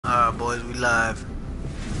Alright, boys, we live.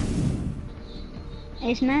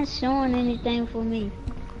 It's not showing anything for me.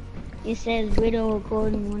 It says video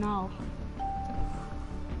recording went off.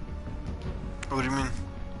 What do you mean?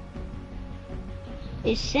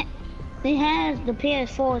 It has the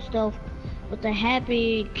PS4 stuff with the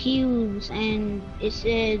happy cubes, and it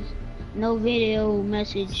says no video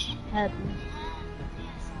message happened.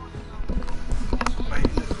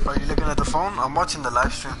 Are you looking at the phone? I'm watching the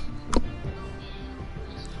live stream.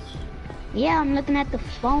 Yeah, I'm looking at the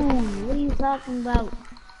phone. What are you talking about?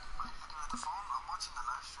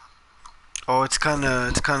 Oh, it's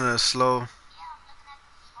kinda slow.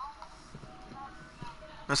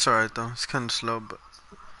 That's alright though. It's kinda slow, but.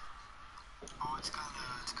 Oh, it's kinda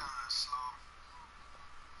slow.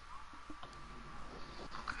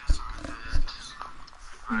 Okay, that's alright though. It's kinda slow.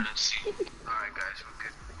 Alright, let's see. Alright, guys, we're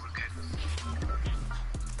good. We're good.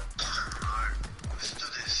 Alright, let's do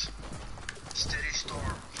this. Steady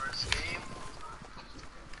storm. First game.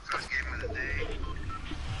 First game of the day.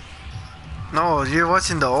 No, you're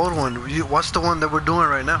watching the old one. You watch the one that we're doing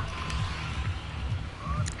right now.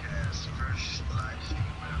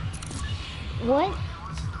 What?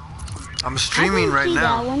 I'm streaming right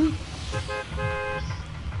now. That one.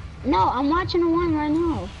 No, I'm watching the one right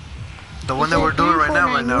now. The one that we're doing right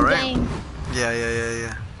now, right? Game.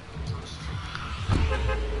 Yeah.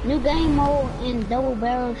 New game mode and double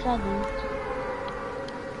barrel shotgun.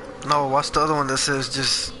 No, what's the other one that says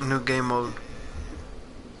just new game mode?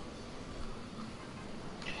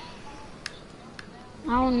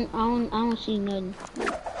 I don't see nothing.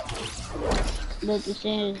 But it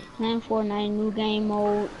says playing Fortnite new game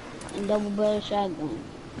mode and double barrel shotgun.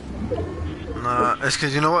 Nah, it's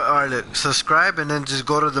cause you know what? Alright, look, subscribe and then just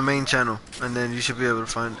go to the main channel, and then you should be able to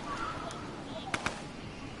find it.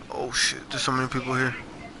 Oh shit, there's so many people here.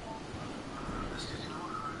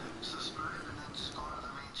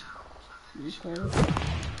 Okay.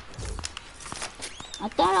 I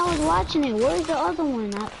thought I was watching it. Where's the other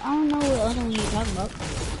one? I don't know what other one you're talking about.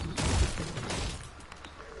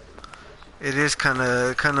 It is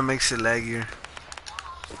kinda makes it laggier.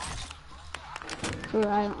 Sure,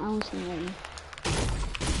 I don't see that.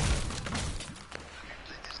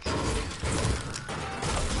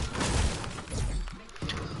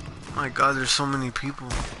 My God, there's so many people.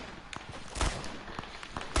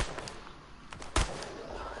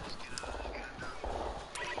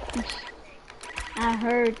 I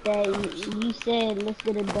heard that you said let's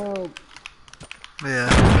get a dub. Yeah.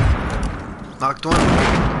 Knocked one.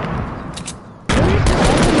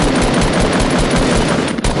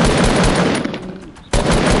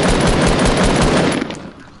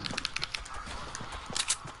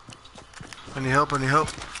 Any help? Any help?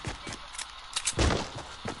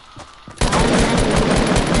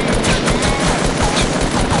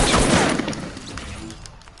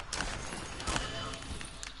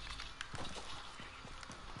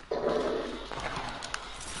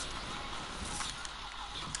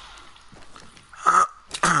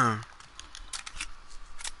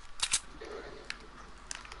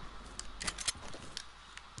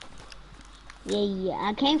 Yeah,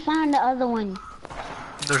 I can't find the other one.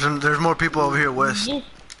 There's more people over here west.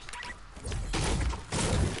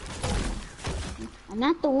 I'm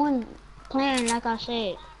not the one playing like I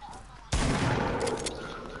said.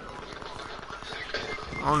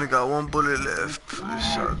 I only got one bullet left for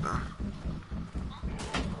this shotgun.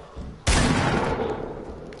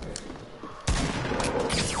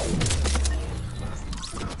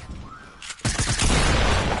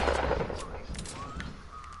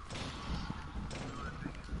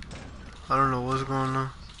 I don't know what's going on.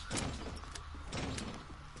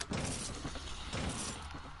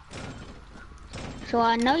 So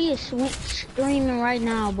I know you're streaming right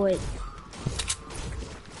now, but where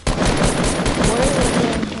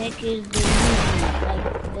the heck is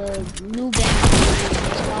the new game?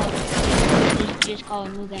 It's just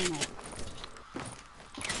called new game mode.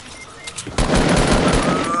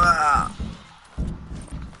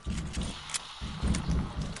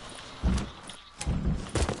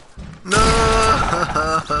 No!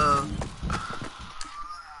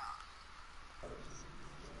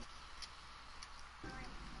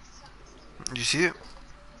 You see it?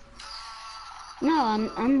 No,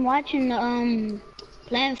 I'm watching the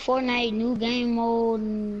playing Fortnite new game mode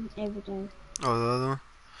and everything. Oh, the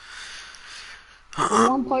other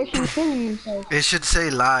one person killing himself. It should say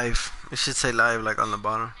live. It should say live like on the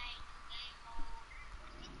bottom.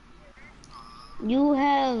 You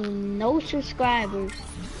have no subscribers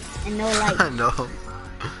and no likes. I know.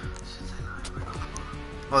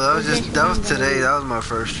 Well, that was today. That was my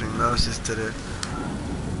first stream. That was just today.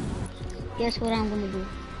 Guess what I'm gonna do?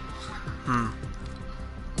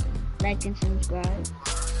 like and subscribe.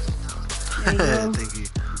 There you go. Thank you.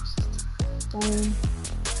 Boom.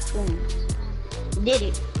 Boom. Did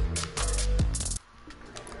it.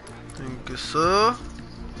 Thank you, sir.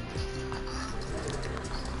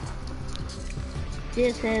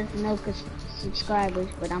 Still says no subscribers,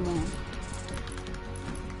 but I'm on.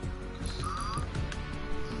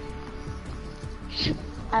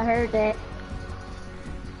 I heard that.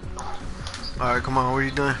 Alright, come on, what are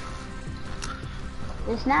you doing?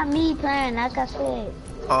 It's not me playing, like I said.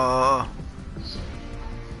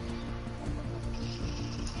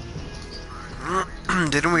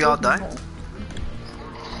 Didn't we all die?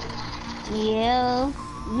 Yeah.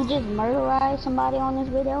 You just murderized somebody on this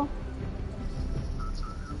video?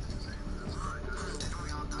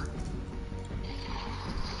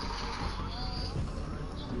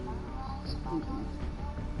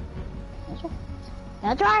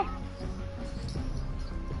 That's right.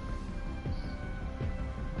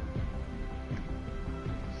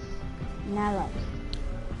 Now like.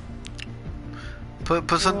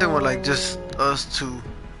 Put something with like just us two.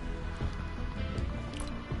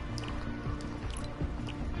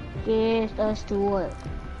 Just us to what?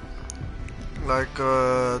 Like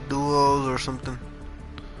duos or something.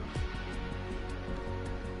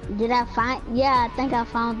 Did I find? Yeah, I think I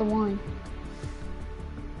found the one.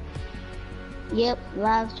 Yep,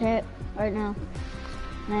 live chat right now.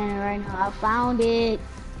 Man, right now I found it.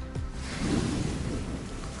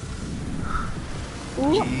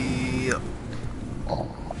 Ooh. Yeah.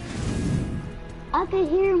 I could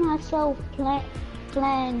hear myself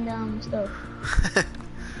playing stuff.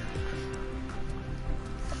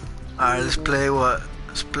 Alright, let's play what?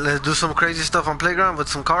 Let's do some crazy stuff on playground with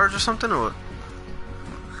some cars or something, or what?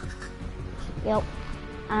 Yep,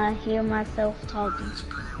 I hear myself talking. Let's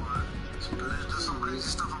play what? Let's do some crazy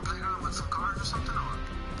stuff on playground with some cars or something, or what?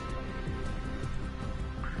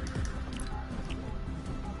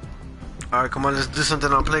 Alright, come on, let's do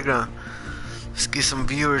something on playground. Let's get some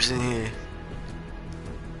viewers in here.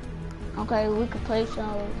 Okay, we could play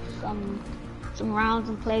some rounds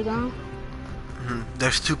in playground.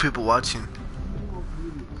 There's 2 people watching.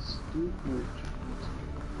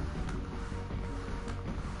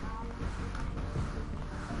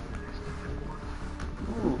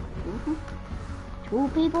 Two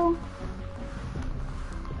people?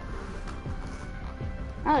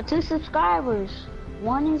 Oh, 2 subscribers.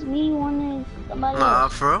 One is me, one is somebody Nah,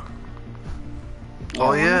 else. for real? Yeah, Oh,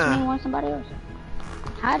 one yeah. is me, one somebody else.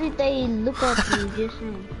 How did they look up you just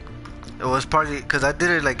then? It was probably because I did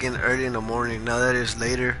it like early in the morning. Now that it's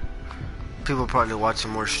later, people probably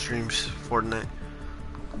watching more streams. Fortnite.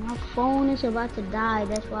 My phone is about to die.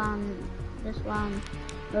 That's why I'm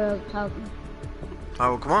talking. Alright,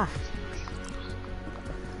 well, come on.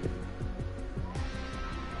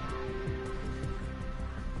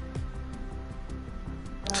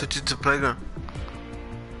 Switch it to playground.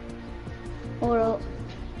 Hold up.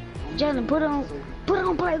 Jalen, put it on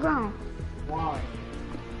playground. Why?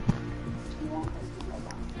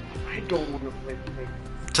 I don't want to play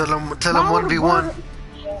playground. Tell them 1v1.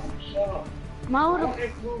 Shut up. My Don't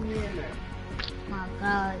include me in there. My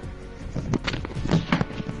God.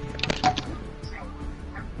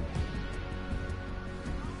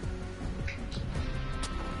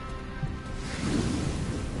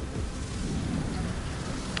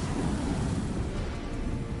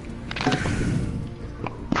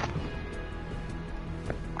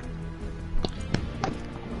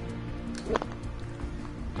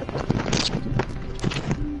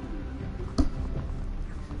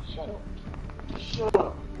 Shut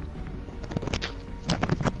up.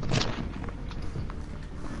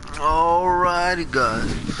 Alrighty,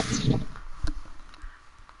 guys.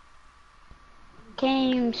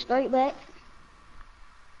 Came straight back.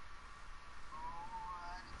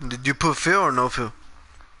 Did you put Phil or no Phil?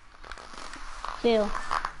 Phil.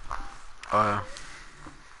 Oh yeah.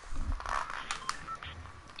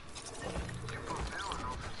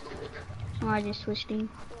 Oh, I just switched him.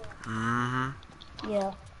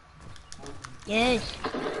 Yeah. Yes.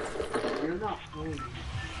 You're not playing.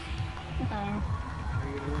 Okay.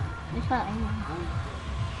 It's fine.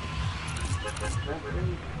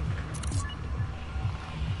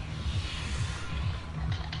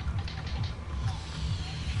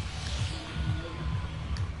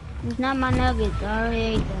 It's not my nuggets. I already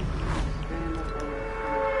ate them.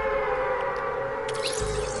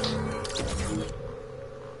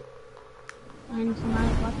 And somebody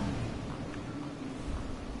got them.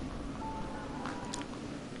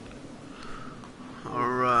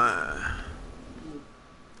 Alright.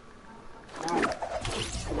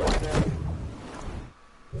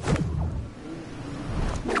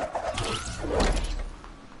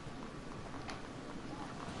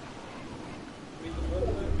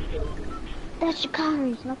 That's your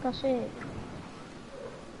calories, like I said.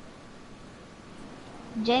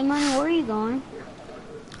 J Money, where are you going?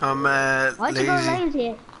 I'm at Why'd you go lazy.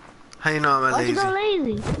 lazy? How you know I'm at Why'd you lazy? go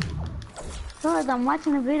lazy? Cause I'm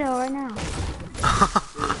watching the video right now.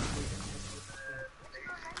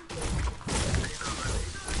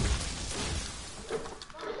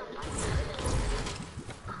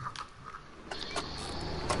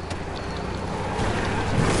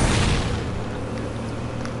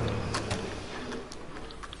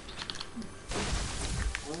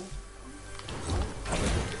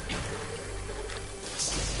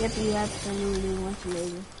 Yep, you absolutely want to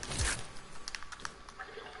lazy.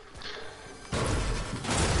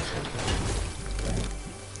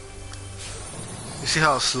 You see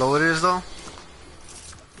how slow it is though?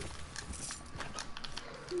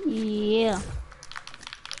 Yeah.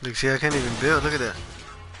 Like, see, I can't even build. Look at that.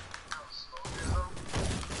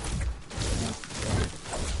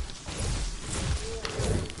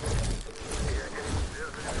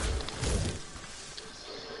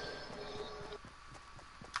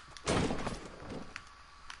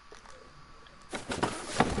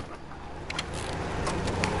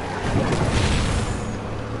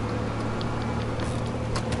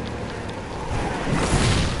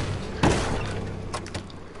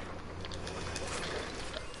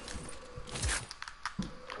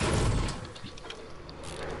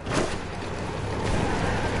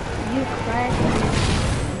 You crashed.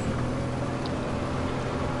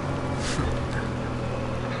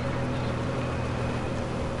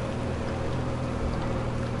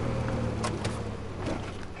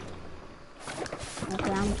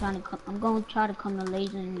 Okay, I'm gonna try to come to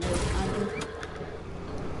lazy and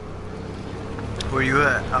Where you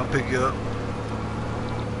at? I'll pick you up.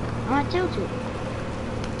 I'm at Tilted.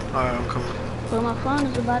 Alright, I'm coming. But my phone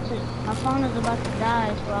is about to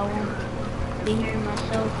die, so I won't be hearing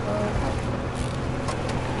myself.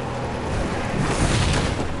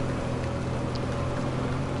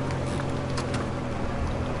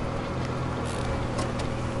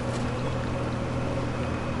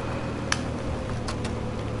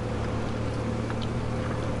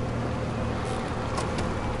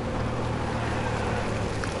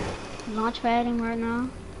 Launch padding right now.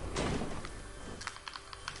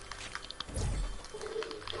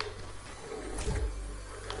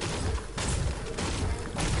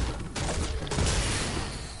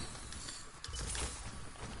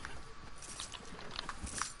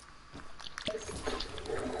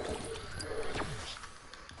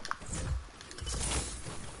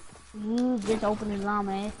 You just opened the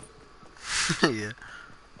llama, eh? Yeah.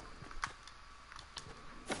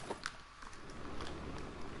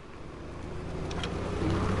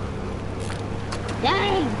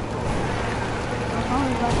 Dang! My phone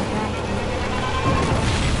is about to die.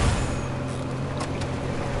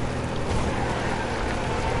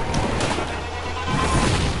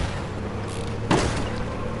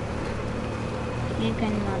 You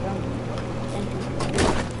cannot, thank you.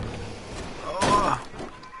 Oh,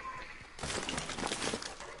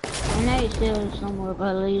 I know you're still somewhere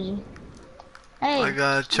but lazy. Hey, I got a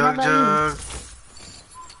I'm right chug by jug. you.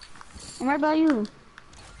 I'm right by you.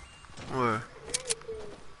 Where?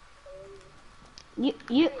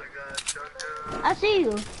 You, I see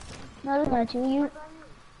you. No, that's not you.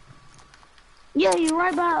 Yeah, you're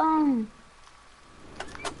right by,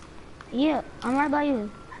 yeah, I'm right by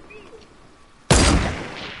you.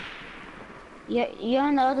 Yeah, you're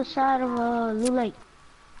on the other side of, Blue Lake.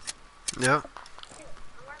 Yep.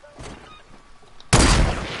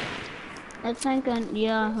 I think,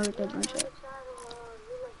 yeah, I heard that gunshot.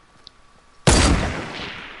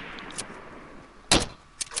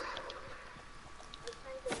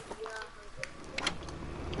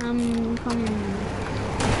 I'm coming, jumping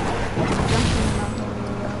my whole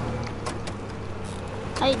way up.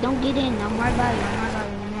 Hey, don't get in, I'm right by you, I'm right by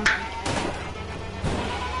you, I'm right by you.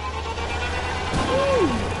 Woo!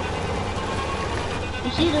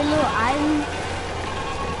 You see the little island?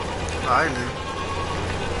 Island.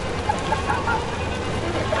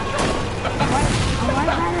 I'm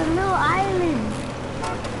right by the little island.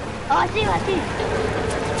 Oh, I see you, I see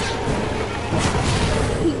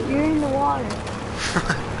you. You're in the water.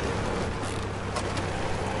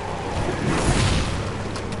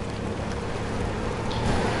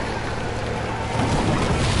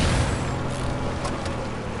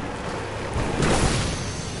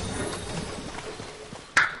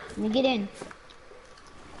 Let me get in.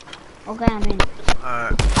 Okay, I'm in.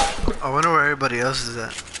 Alright. I wonder where everybody else is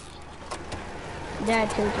at. There,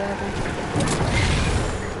 too, Jordan.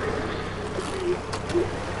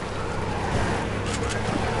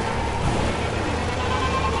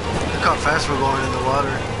 Look how fast we're going in the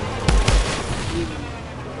water.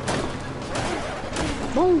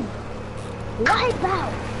 Boom. Wipe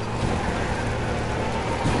out.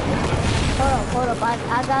 Hold up. I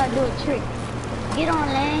gotta do a trick. Get on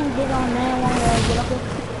land, one get up here.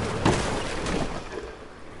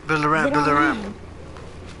 Build a ramp, build a ramp. Land.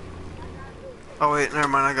 Oh wait, never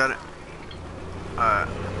mind, I got it. Alright.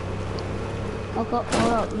 Okay,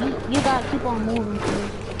 hold up. You gotta keep on moving,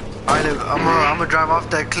 please. Alright, I'm gonna drive off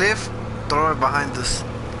that cliff, throw it behind us.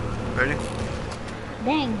 Ready?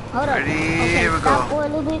 Dang, hold up. Ready, Okay, here we stop go. for a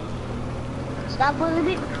little bit. Stop for a little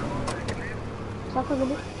bit. Stop for a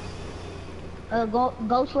little bit.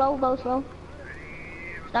 Go slow.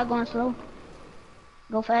 Stop going slow.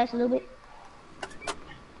 Go fast a little bit.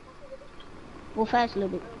 Go fast a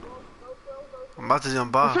little bit. I'm about to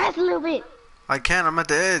jump Go off. fast a little bit. I can't, I'm at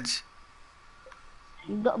the edge.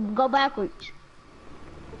 Go backwards.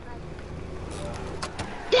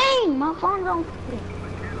 Dang, my phone don't.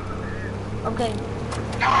 Okay.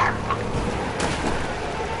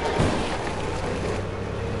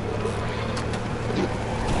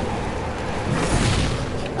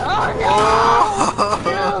 Oh no!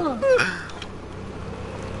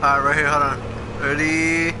 Alright, right here, hold on.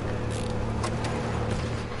 Ready?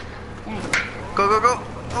 Dang. Go.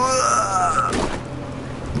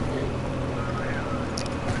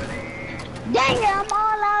 Dang it, I'm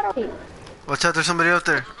all out of it. Watch out, there's somebody out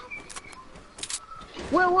there.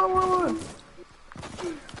 Where?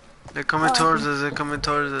 They're coming Oh, towards us,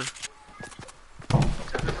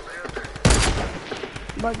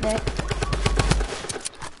 Bug that.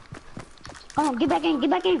 Oh, get back in. Go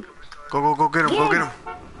get him, go get him.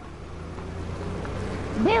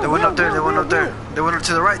 Bill, They went up there, Bill. They went up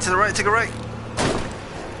to the right, take a right.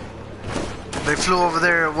 They flew over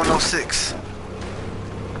there at 106.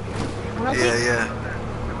 Yeah.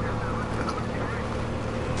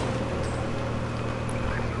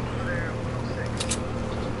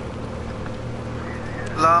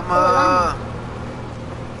 Llama!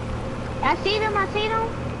 I see them.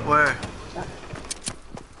 Where?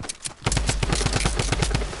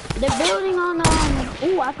 They're building on,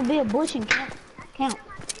 ooh, I could be a bush and count.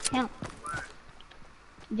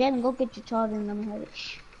 Jen, go get your charger and let me have it.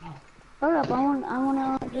 Hurry up, I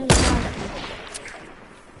wanna do this.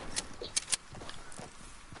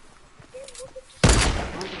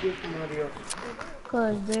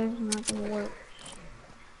 Cause there's not gonna work.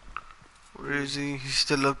 Where is he? He's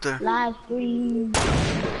still up there. Live stream.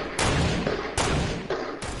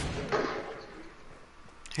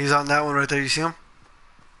 He's on that one right there, you see him?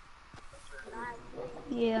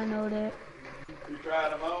 Yeah, I know that. You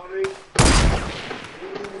tried them already?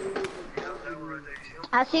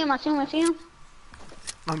 I see him.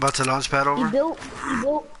 I'm about to launch pad over. He built.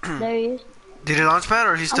 There he is. Did he launch pad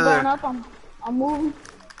or he's still I'm going there? up, I'm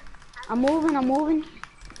moving.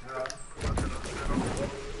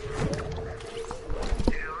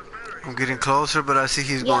 I'm getting closer, but I see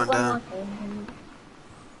he's Yeah, going down.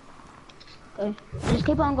 Okay, just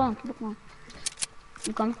keep on going.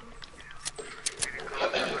 You coming?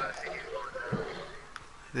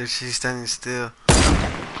 There she's standing still.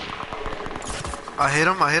 I hit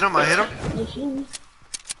him. You see me?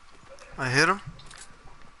 I hit him.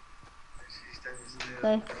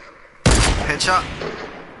 Okay. Headshot.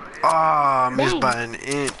 Ah, missed Dang. by an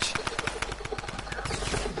inch.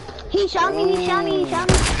 He shot me.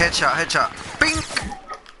 Headshot. Bink.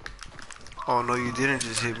 Oh no, you didn't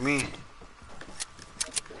just hit me.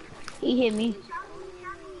 He hit me.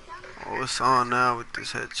 Oh, it's on now with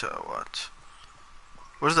this headshot. Watch.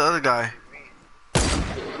 Where's the other guy?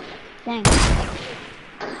 Dang.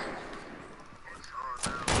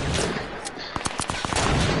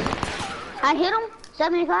 I hit him.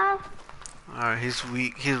 75. Alright, he's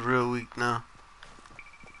weak. He's real weak now.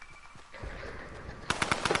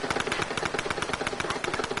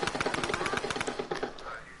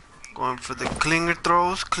 Going for the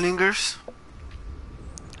clingers.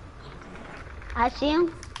 I see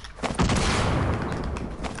him.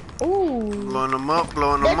 Ooh. Blowing them up. They're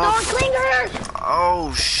throwing clingers. Oh,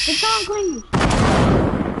 They're shit. throwing clingers.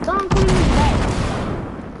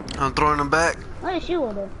 Back. I'm throwing them back. What is you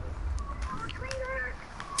with it?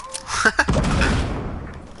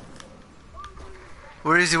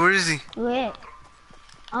 Where is he? Where?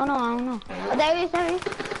 I don't know. Oh, there he is.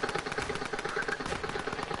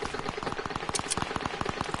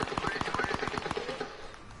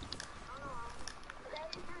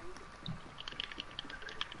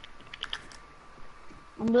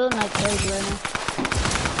 I'm doing like crazy right now.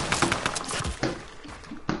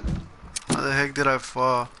 How the heck did I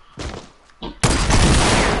fall?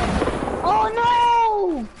 Oh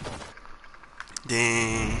no!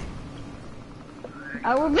 Dang.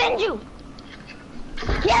 I'll revenge you!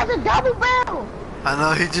 He has a double barrel! I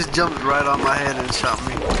know, he just jumped right on my head and shot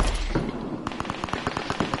me.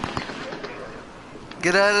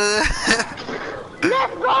 Get out of there.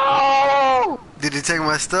 Let's go! Did he take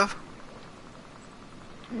my stuff?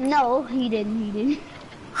 No, he didn't.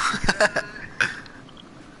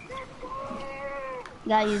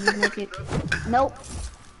 Gotta use his naked. Nope.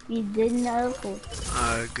 He didn't know.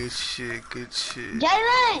 Alright, good shit, good shit.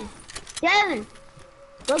 Jalen! Jalen!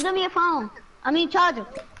 Go give me a phone. I mean charger.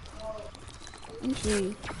 I'm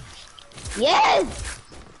serious. Yes!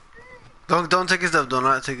 Don't take his stuff, do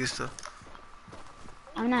not take his stuff.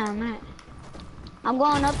 I'm not. I'm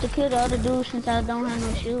going up to kill the other dude since I don't have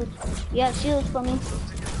no shields. You have shields for me?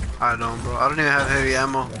 I don't, bro. I don't even have heavy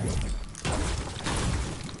ammo.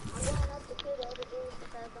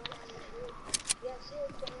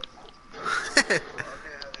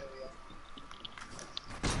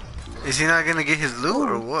 Is he not gonna get his loot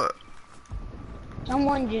or what?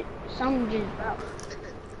 Someone just dropped.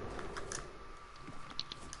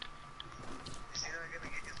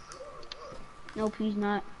 Nope, he's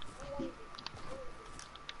not.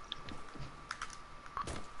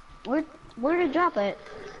 Where did it drop at?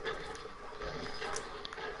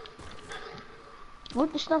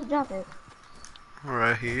 Where'd the stuff drop at?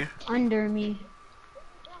 Right here. Under me.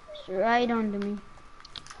 It's right under me.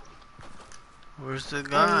 Where's the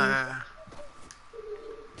guy?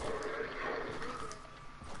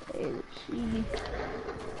 Let's see.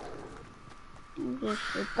 Just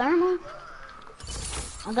the thermal.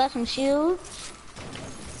 I got some shields.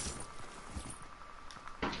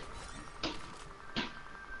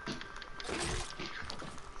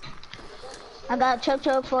 I got a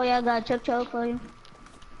chug for you.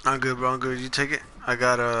 I'm good, bro. I'm good. You take it. I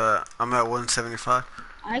got I'm at 175.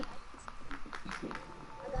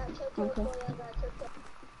 Okay.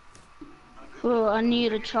 Bro, I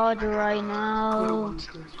need a charger right now.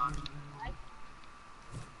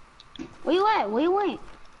 Where you at? Where you went?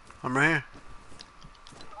 I'm right here.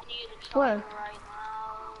 Where?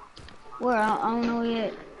 Where? I don't know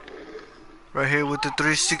yet. Right here with the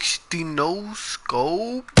 360 no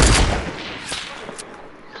scope.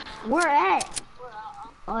 Where at?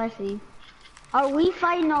 Oh, I see. Are we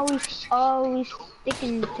fighting or are we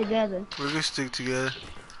sticking together? We're gonna stick together.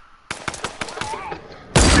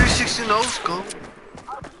 360 no scope.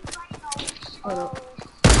 Hold up.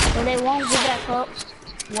 So they won't get back up?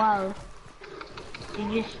 Wow.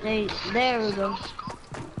 You just stay. There we go.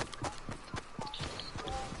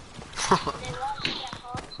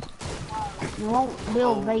 We won't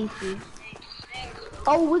build bases.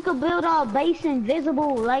 Oh, we could build our base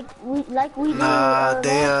invisible like we did. Nah,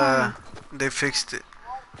 they fixed it.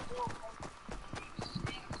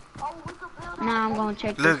 Nah, I'm gonna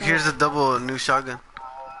check. Look, this here's out. a double new shotgun.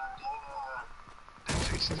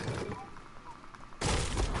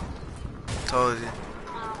 Told you.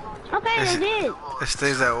 Okay, they did. It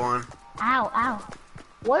stays at one. Ow, ow.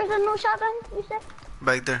 Where's the new shotgun? You said?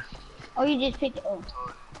 Back there. Oh, you just picked it up.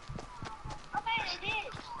 Okay, they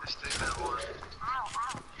did.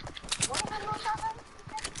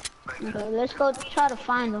 Okay, let's go try to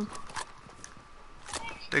find them.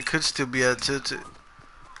 They could still be at tilted.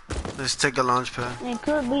 Let's take a launch pad. It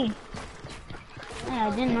could be. Yeah, I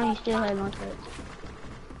didn't know you still had launch pads.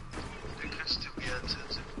 They could still be at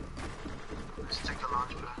tilted. Let's take a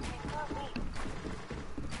launch pad.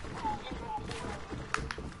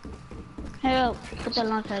 Here, put the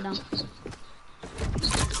launch pad down.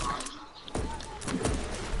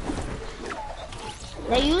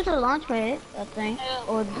 They use a launch pad, I think.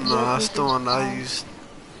 Or No, that's the one I used.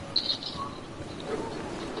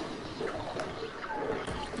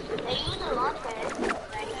 They use a launch pad. No,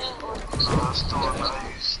 that's the one I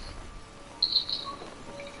used.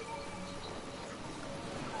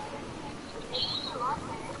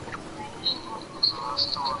 That's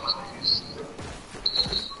the one I used.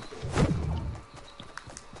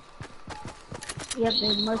 Yep,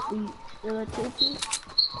 they must be still at 2.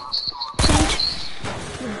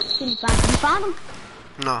 Can you find them?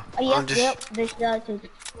 No, Oh, yep, I'm just... yep, they still at 2.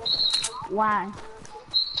 Why?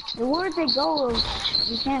 The words they go,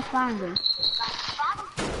 you can't find them.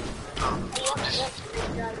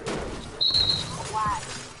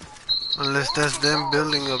 Unless that's them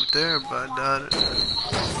building up there, but I doubt it.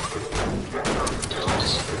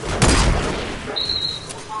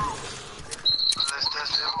 Unless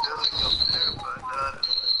that's them building up there, but I doubt it.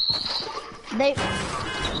 They...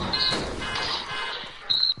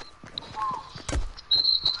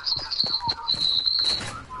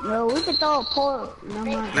 Yo, we could throw a portal. No,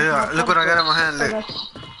 Yeah, look what I got in my hand, look.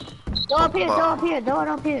 Go up here, throw it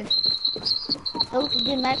up here. So we can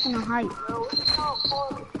get maximum height. Yeah,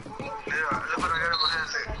 look what I got in my hand,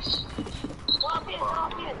 look.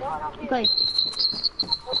 Okay.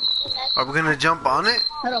 Are we gonna jump on it?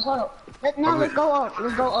 Hold up. Let's go up.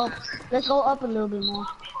 Let's go up. Let's go up a little bit more.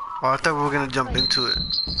 Oh, I thought we were gonna jump into it.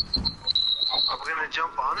 Are we gonna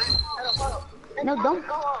jump on it? No, don't.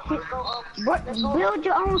 Build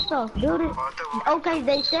your own stuff. Build it. Okay,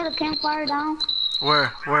 they set a campfire down.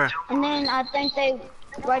 Where? And then I think they...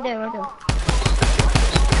 Right there.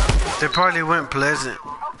 They probably went Pleasant.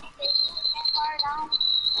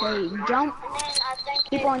 They jump.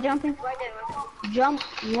 Keep on jumping. Jump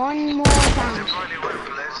one more time.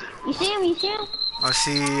 You see him? I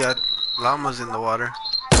see llamas in the water.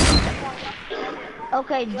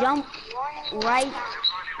 Okay, jump right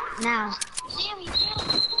now. I see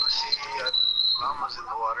llamas in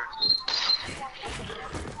the water.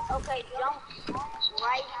 Okay, jump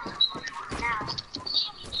right now.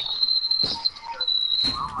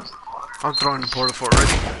 I'm throwing the porta fort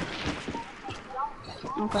ready.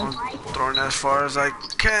 Okay. I'm throwing as far as I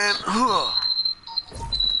can. I'm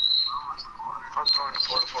throwing the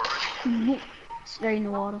porta fort ready. Straight in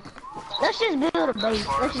the water. Let's just build a base.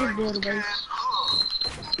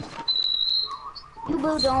 You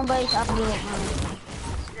build your own base, I'll build mine.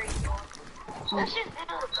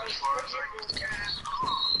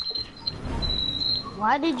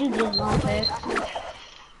 Why did you just run past?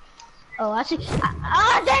 Oh, I see.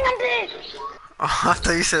 Dang, I'm dead! Oh, I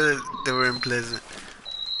thought you said they were in Pleasant.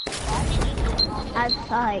 I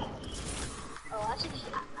died.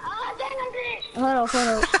 Dang, I'm dead! Hold up.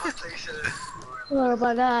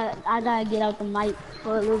 Hold up, I gotta get out the mic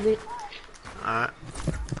for a little bit. Alright.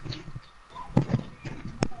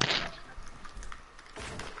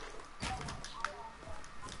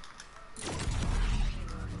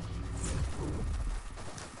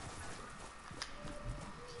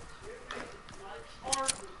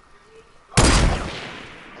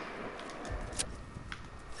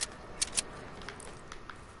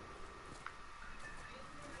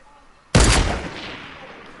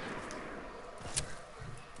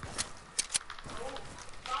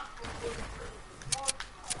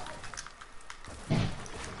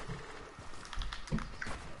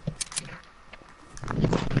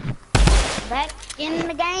 Back in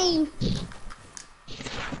the game.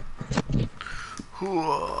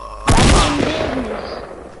 Back in business.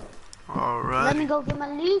 Alright. Let me go get my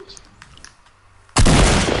leech.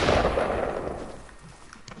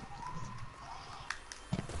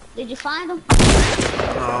 Did you find them?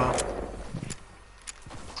 No.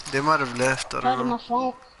 They might have left, I don't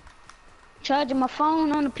know. Charging my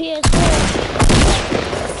phone on the PS4.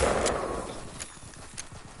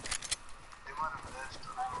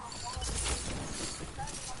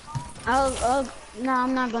 No,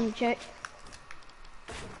 I'm not gonna check.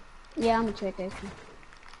 Yeah, I'm gonna check actually.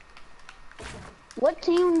 What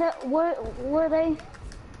team were they?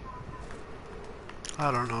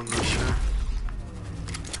 I don't know, I'm not sure.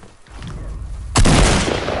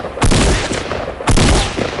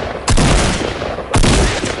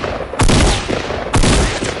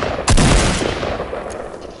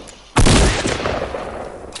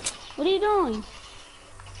 What are you doing?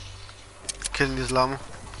 Killing this llama.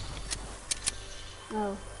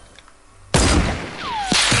 Oh.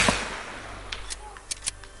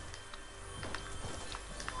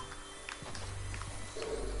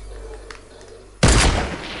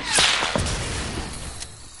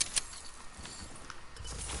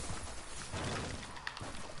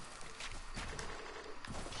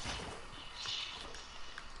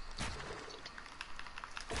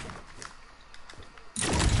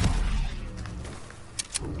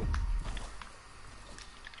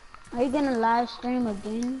 Are you gonna live stream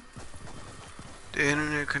again? The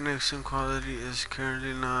internet connection quality is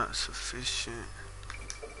currently not sufficient.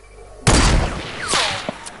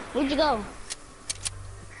 Where'd you go?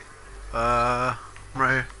 Right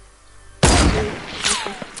here.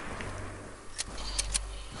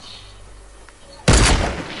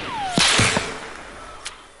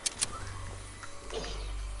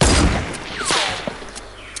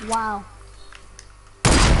 Wow.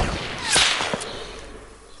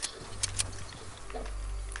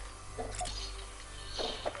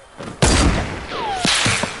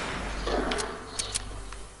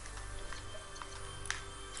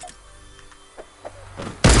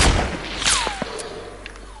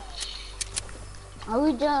 Are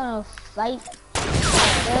we gonna fight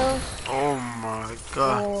ourselves? Oh my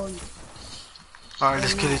god. Or... Alright,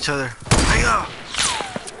 let's kill each other. Hey,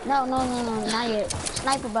 No, not yet.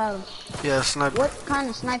 Sniper battle. yeah, sniper. What kind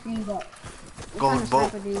of sniper you got? Go with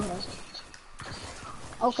both. Sniper do you have?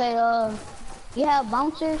 Okay, you have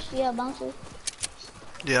bouncers? Yeah.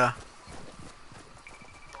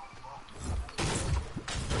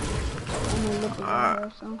 many lippers I Alright,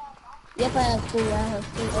 have, so. Yep, I have 3. I have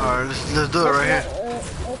 3. alright, let's do it right here.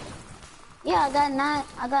 Yeah, I got 9.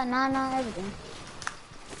 I got 9 on everything.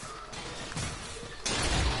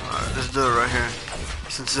 Alright, let's do it right here.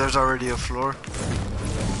 Since there's already a floor.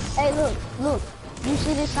 Hey, look, look. You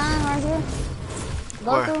see this sign right here?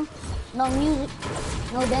 Go Where? through. No music.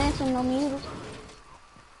 No dancing, no music.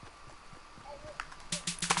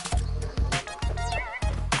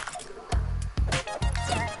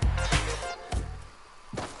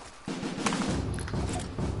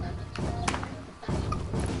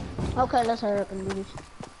 Okay, let's hurry up and do this.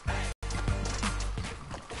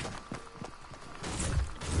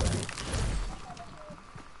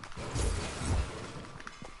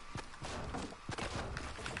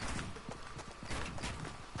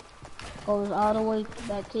 Goes all the way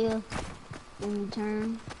back here, and you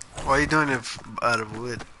turn. Why are you doing it out of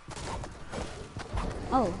wood?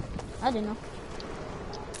 Oh, I didn't know.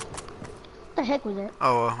 What the heck was that?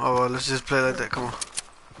 Oh well, let's just play like that, come on.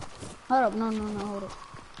 Hold up, no, hold up.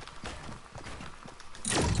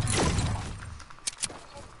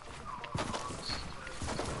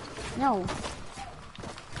 No.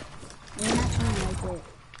 You're not turning like that.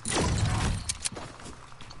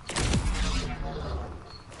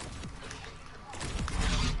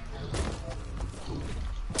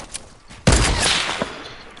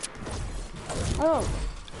 Oh.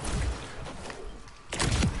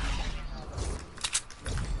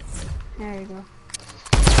 There you go.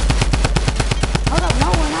 Hold up, no,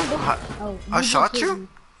 we're not good. Oh, I shot just hit you? me.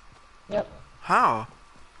 Yep. How?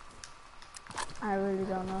 I really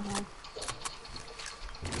don't know how.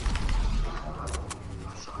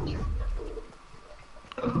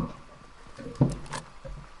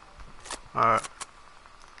 Alright.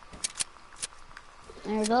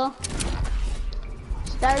 There you go.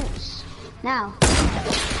 Starts now.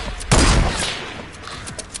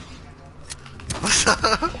 What's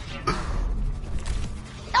up?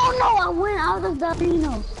 Oh no, I went out of the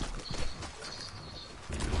arena.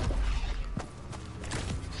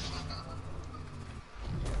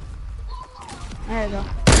 There you go.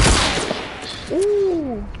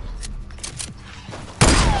 Ooh.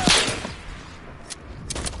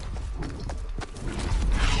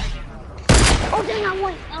 Oh dang, I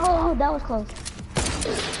went. Oh, that was close.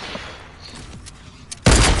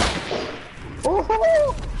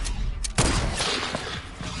 Oh.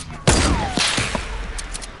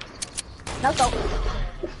 Let's go.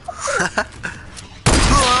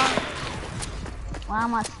 Why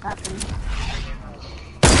am I stopping?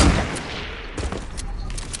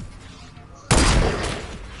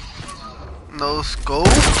 No scope?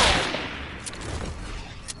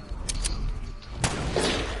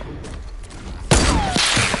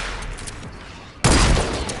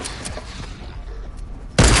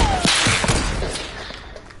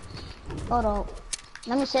 Hold on.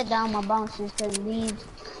 Let me set down my bounces because these.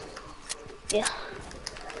 Yeah.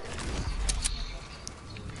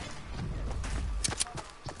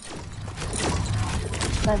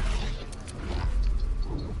 Good.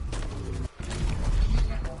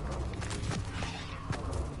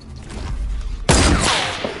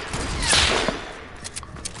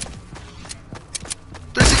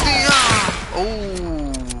 Oh.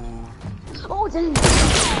 Oh, dang.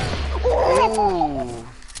 Oh.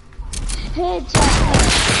 Headshot.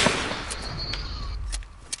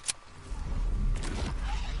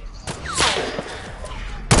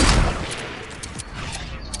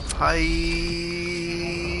 Hi.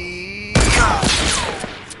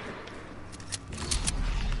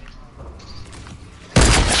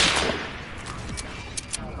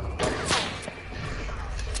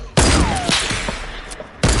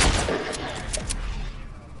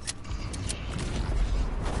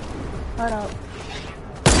 Hold up.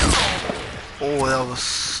 Oh, that was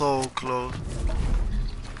so close.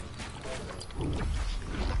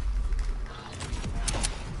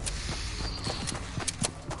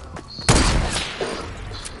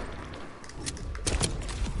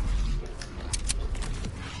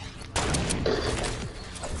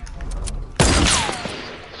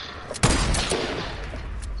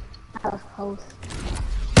 That was close.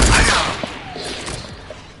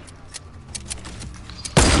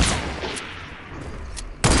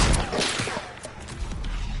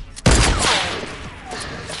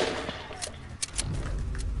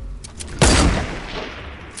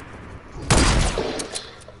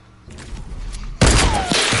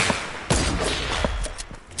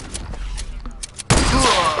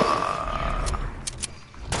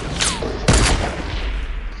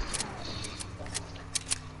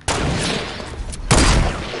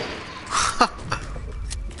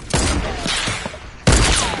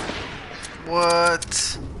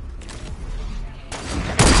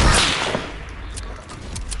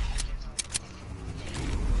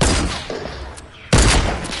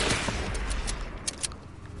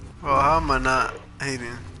 Bro, how am I not hating?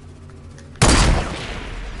 Yo,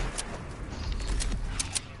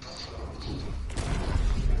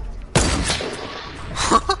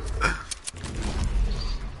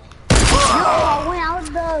 I went out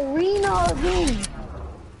the arena again.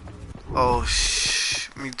 Oh,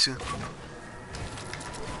 me too.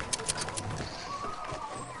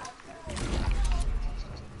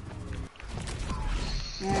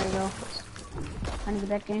 There we go. Trying to get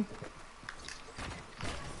back in.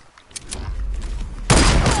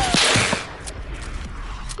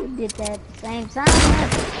 We did that at the same time.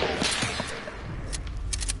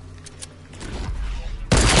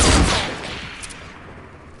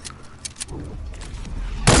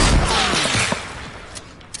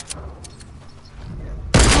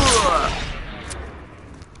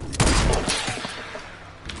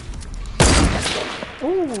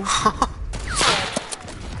 Ooh.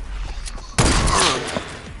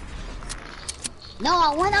 No,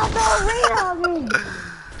 I went out the arena again.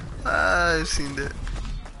 I've seen that.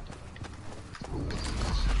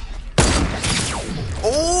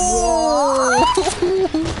 Oh!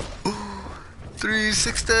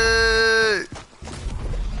 360!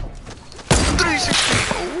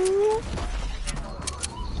 360! Oh!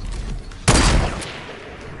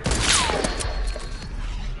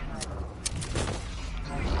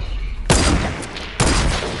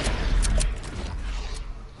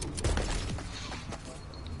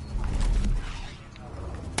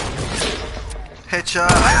 Headshot!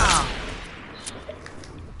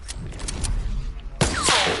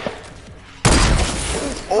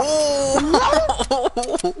 Oh!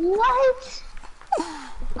 What?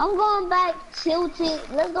 I'm going back tilted.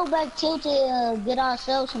 Let's go back tilted, get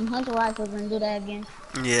ourselves some hunter rifles and do that again.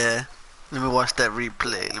 Yeah. Let me watch that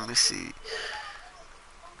replay. Let me see.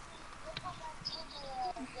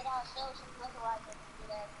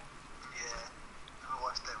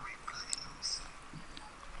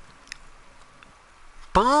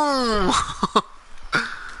 Boom!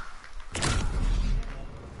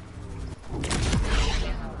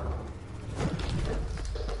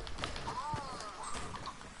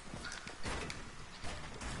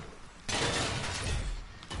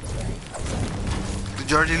 Did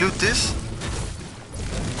you already loot this?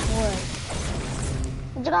 What?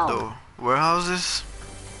 Get out. The warehouses?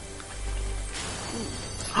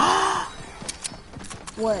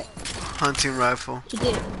 What? Hunting rifle. To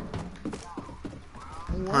get.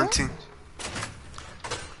 What? Hunting.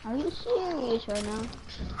 Are you serious right now?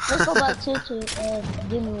 Let's go back tilted and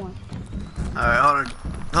give me one. Alright, hold on.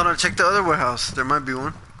 Hold on, check the other warehouse. There might be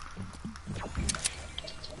one.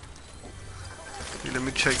 Okay, let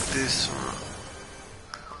me check this one.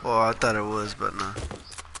 Oh, I thought it was, but no.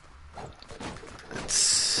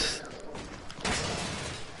 It's...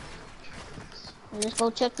 Let's go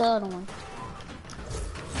check the other one.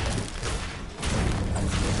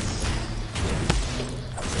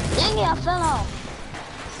 Dang it, I fell off.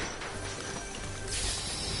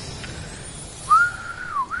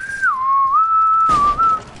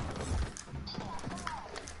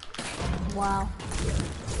 Wow.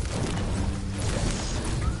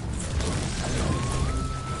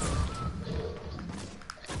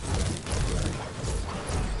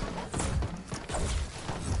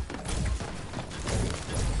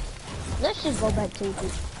 Let's just go back to it.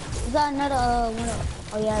 You got another one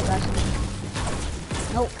of, oh yeah, I got some.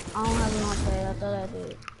 Nope, I don't have a launch pad. I thought I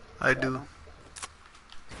did. I do.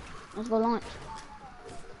 Let's go launch.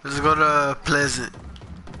 Let's go to Pleasant.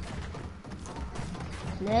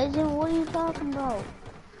 Legend, what are you talking about?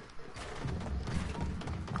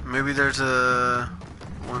 Maybe there's a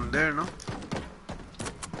one there, no?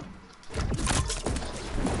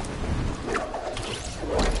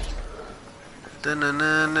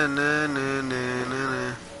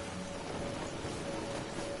 Da-na-na-na-na-na-na-na.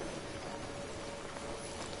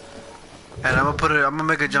 And I'm gonna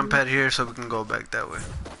make a jump pad here so we can go back that way.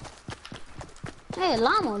 Hey,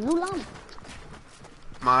 llama, new llama.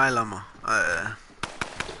 My llama.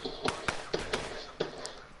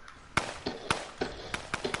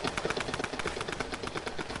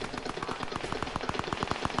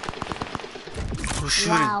 Who's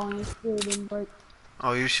shooting? Wow, and you still didn't break.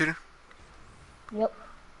 Oh, you're shooting? Yep.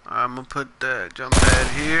 I'm gonna put that jump pad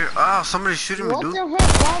here. Oh, somebody's shooting me, What dude. the heck?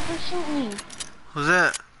 Why would you shoot me? Who's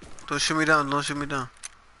that? Don't shoot me down. Don't shoot me down.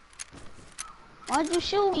 Why'd you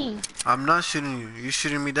shoot me? I'm not shooting you. You're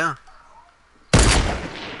shooting me down.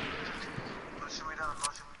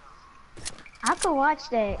 I could watch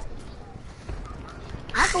that.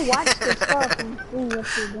 I could watch the stuff and see what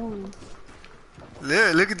you're doing.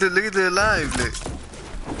 Look at the live. Look.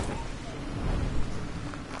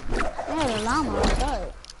 Hey, the llama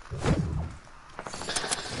outside.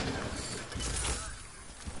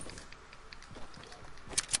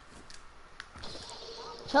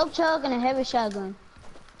 Choke chug and a heavy shotgun.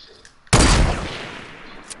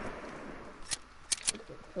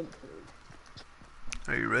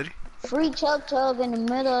 Are you ready? Free choke chug in the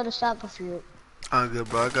middle of the soccer field. I'm good,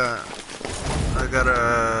 bro. I got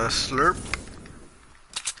a slurp.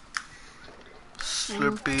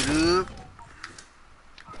 Slurp it up.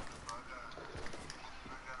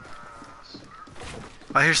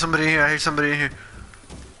 I hear somebody in here. I hear somebody in here.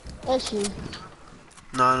 That's you.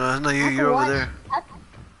 No, it's not you. I You're can over watch, there.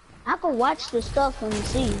 I can watch the stuff and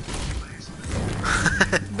see.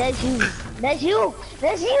 That's you. That's you.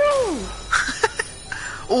 That's you.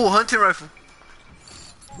 Oh, hunting rifle.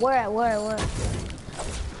 Where?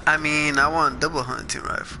 I mean, I want double hunting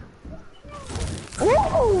rifle.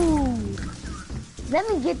 Ooh. Let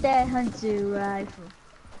me get that hunter rifle.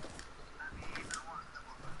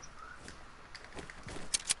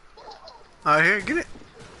 Alright, here, get it.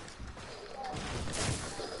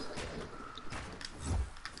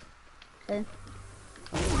 Okay.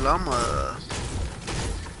 Ooh, llama.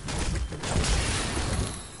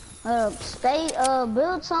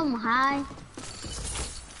 Build something high.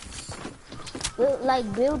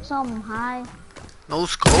 Build something high. No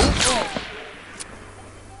scope? Yeah.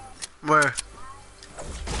 Where?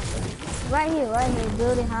 Right here,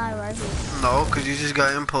 building high right here. No, cause you just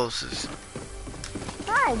got impulses.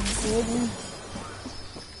 I didn't.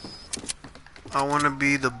 I wanna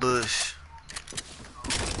be the bush.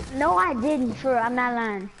 No, I didn't, sure, I'm not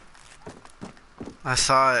lying. I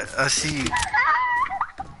saw it. I see you.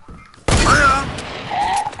 Oh yeah.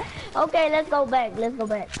 Okay, let's go back.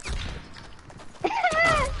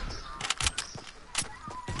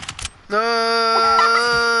 No,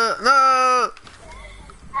 no.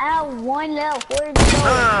 I have one left. Where to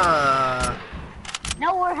go? No,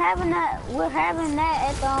 we're having that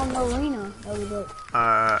at the arena. There we go.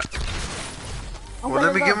 Alright. Okay, Well,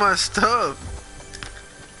 let me get my stuff.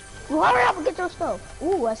 Well, hurry up and get your stuff.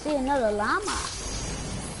 Ooh, I see another llama.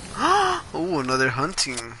 Ooh, another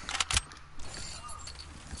hunting.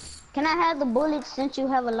 Can I have the bullets since you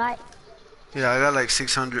have a light? Yeah, I got like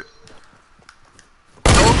 600.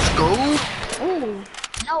 No scope. Ooh,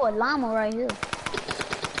 no, a llama right here.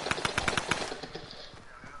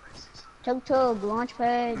 Tug, launch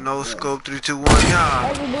pad. No scope, 3, 2, 1,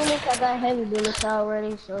 yeah. Heavy bullets, I got heavy bullets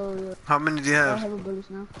already, so yeah. How many do you I got have? heavy bullets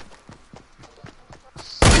now.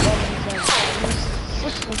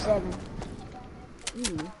 67.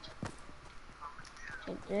 Ooh.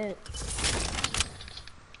 Take that.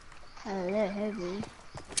 That heavy.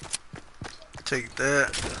 Take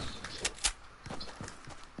that.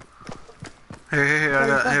 Here, I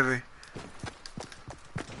got heavy.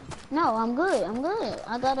 No, I'm good.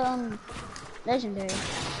 I got legendary.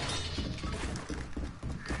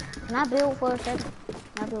 Can I build for a second?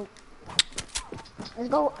 Can I build?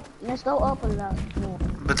 Let's go up a lot more.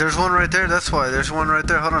 But there's one right there, that's why. There's one right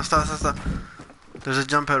there. Hold on, stop. There's a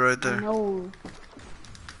jump pad right there. No.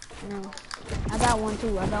 I got one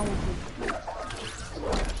too.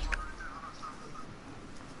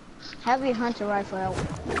 Have your hunter rifle out.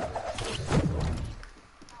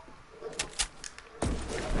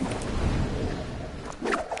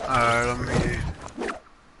 Alright, let me...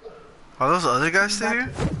 Are those other guys still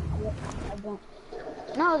here? I don't.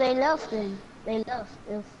 No, they left then. They left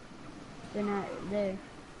if they're not there.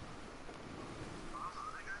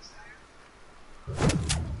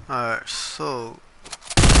 Alright, so...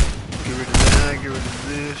 Get rid of that, get rid of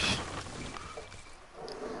this.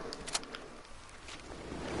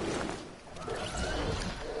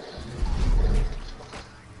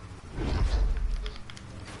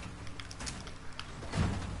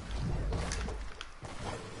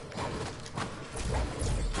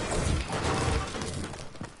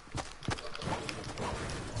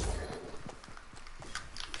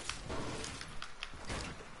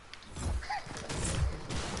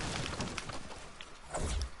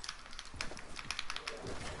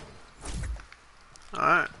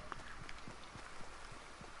 Alright.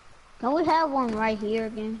 Can we have one right here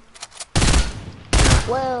again?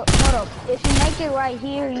 Well, hold up. If you make it right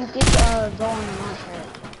here, you get to go on the launch pad.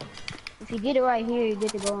 If you get it right here, you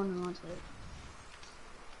get to go on the launch pad.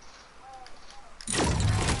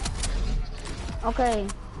 Okay.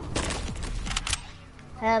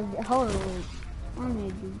 Hold on. I need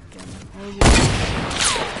to do something.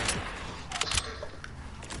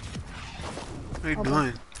 What are you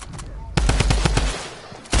doing?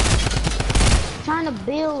 Trying to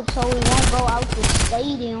build so we won't go out the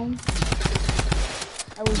stadium.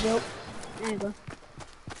 That was dope. There you go.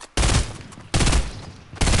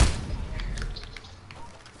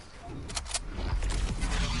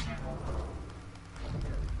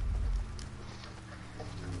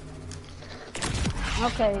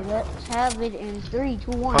 Okay, let's have it in 3,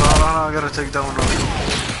 2, 1. Hold on, hold on, I gotta take that one off.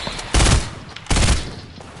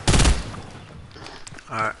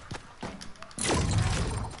 Alright.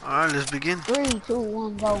 Alright, let's begin. 3, 2,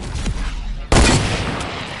 1, go.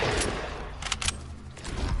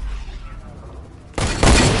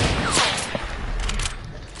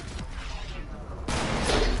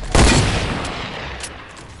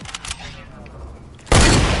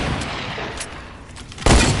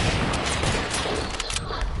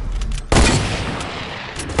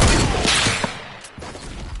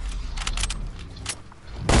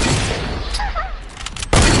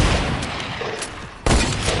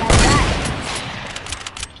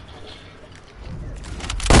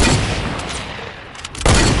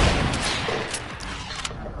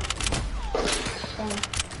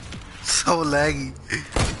 So laggy.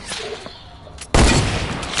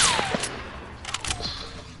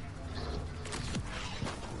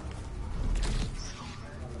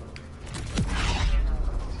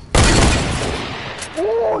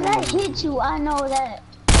 Oh, that hit you. I know that.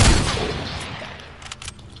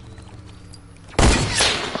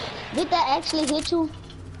 Did that actually hit you?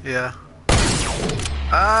 Yeah.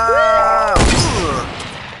 Ah!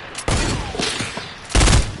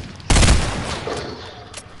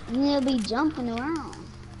 You need to be jumping around.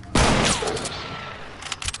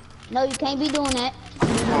 No, you can't be doing that.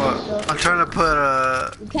 What? I'm trying to put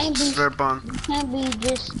a slurp on. You can't be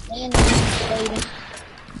just standing and waiting.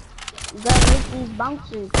 You gotta hit these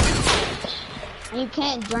bounces. And you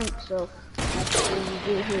can't drink, so that's when you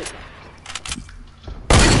get hit.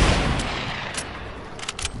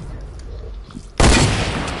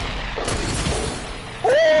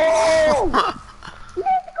 Oh!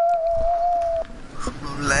 Let's go!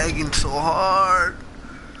 I'm lagging so hard.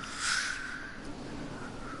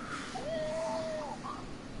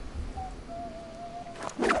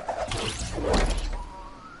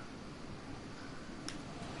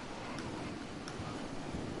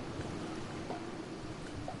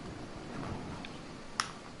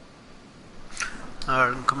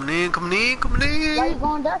 Alright, I'm coming in. Why you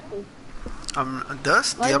going dusty? I'm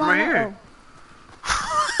Dusty, Why you I'm right going here.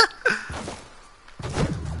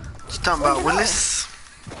 Just talking about Willis.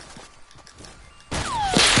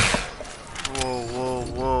 Whoa, whoa,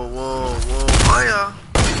 whoa, whoa, whoa, fire!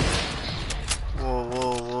 Whoa,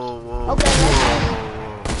 whoa, whoa, whoa. Okay,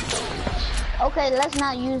 whoa. Okay, let's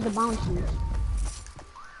not use the bounces.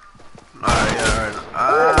 Alright, yeah, alright.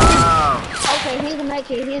 Ah! Okay, here's a mech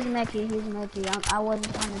kit, I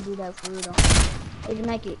wasn't trying to do that for you though. Here's a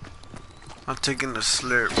mech kit. I'm taking the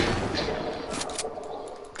slurp.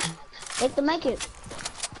 Take the mech kit.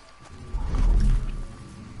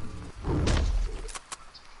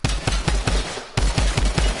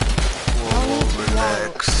 Whoa,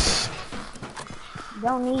 relax.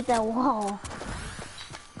 Don't need that wall.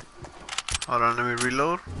 Hold on, let me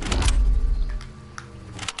reload.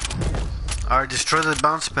 Alright, destroy the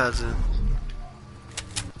bounce pads then.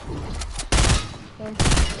 Okay.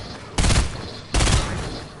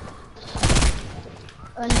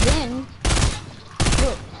 And then,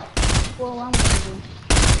 look, what I'm gonna do.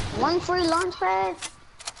 One free launch pad.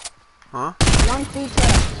 Huh? One free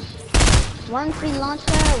trap. One free launch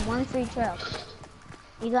pad, one free trap.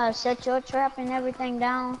 You gotta set your trap and everything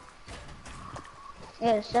down.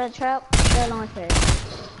 Yeah, set a trap, set a launch pad.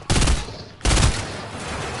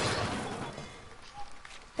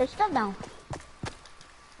 Set stuff down.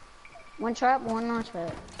 One trap, one launch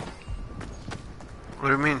pad. What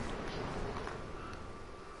do you mean?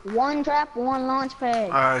 One trap, one launch pad.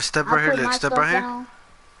 Alright, step I right here, put my Lick. Step stuff right here. down.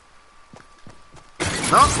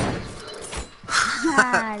 No?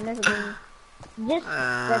 Ah, let's go. Just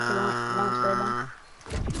set the launch pad down.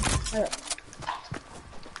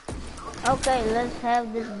 Okay, let's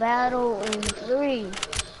have this battle in 3.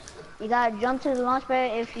 You gotta jump to the launch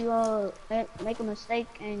pad. If you make a mistake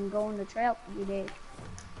and go in the trap, you dead.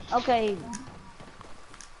 Okay.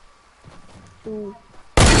 2,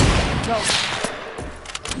 go.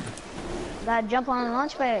 Gotta jump on the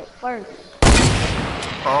launch pad first.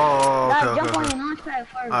 Oh, okay, Gotta jump okay, on okay. the launch pad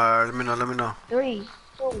first. Alright, let me know. 3,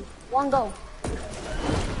 2, 1, go.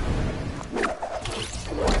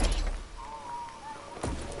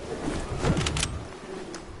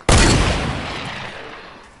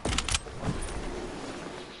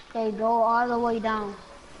 Okay, go all the way down.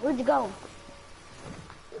 Where'd you go?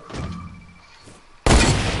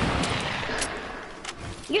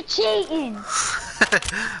 You're cheating!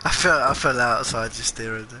 I fell out, so I just stayed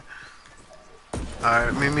right there.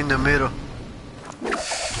 Alright, meet me in the middle.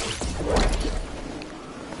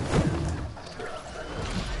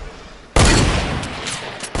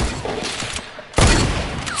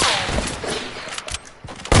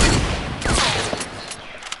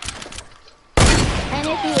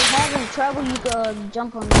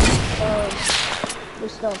 jump on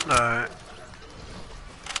this stuff. Alright.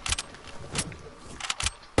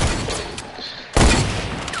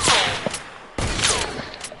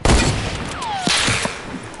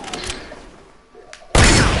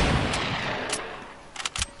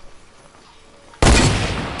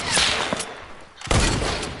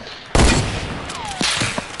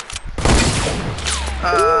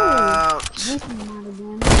 Ouch. This is not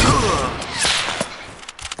again.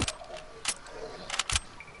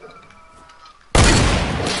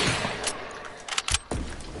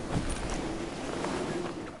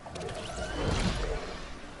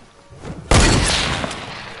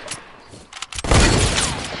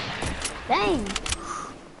 Dang.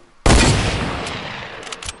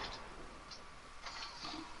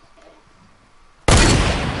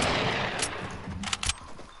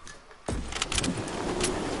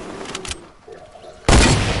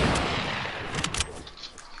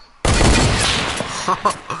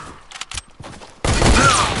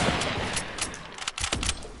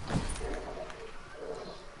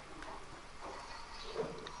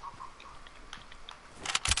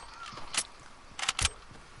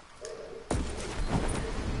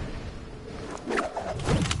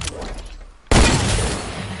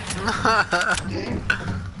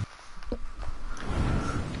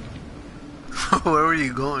 Where were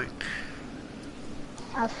you going?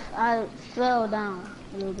 I fell down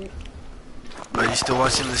a little bit. Are you still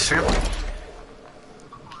watching the stream?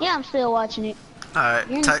 Yeah, I'm still watching it. Alright,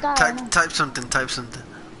 You're in the sky right now. type something, type something.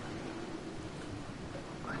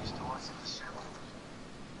 Are you still watching the stream?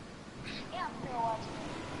 Yeah, I'm still watching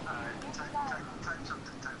it. Alright, type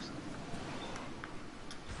something, type something.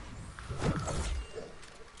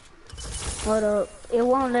 Hold up. It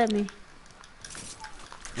won't let me.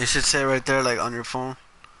 It should say right there, like on your phone.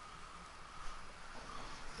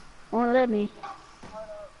 Won't let me.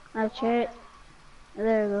 I've checked.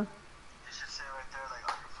 There we go. It should say right there, like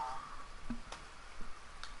on your phone.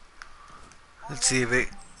 Let's see if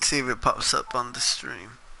it pops up on the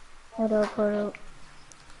stream. Hold up, hold up.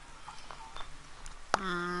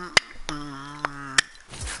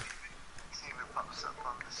 See if it pops up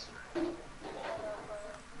on the stream.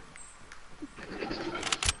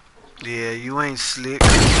 Yeah, you ain't slick.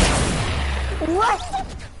 What?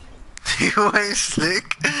 You ain't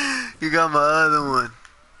slick. You got my other one.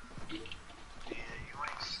 Yeah, you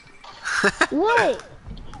ain't sleep. What?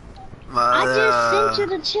 My I other, just sent you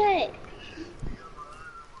the check.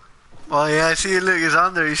 Oh yeah, I see it. Look, it's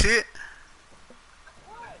on there. You see it?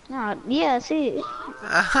 Nah, yeah, I see it.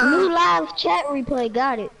 New live chat replay,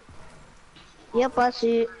 got it. Yep, I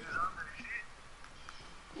see it.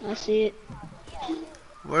 I see it.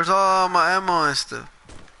 Where's all my ammo and stuff?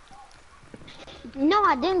 No,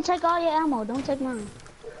 I didn't take all your ammo. Don't take mine.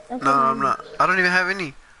 Don't No, take I'm mine. not. I don't even have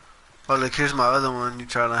any. Oh, look, here's my other one. You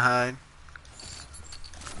trying to hide?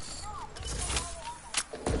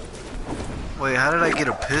 Wait, how did I get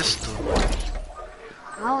a pistol?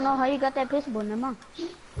 I don't know how you got that pistol, but never mind.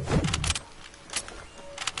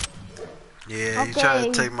 Yeah, you trying to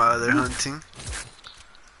Okay. take my other hunting?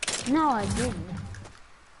 No, I didn't.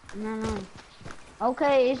 No.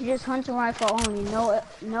 Okay, it's just hunting rifle only.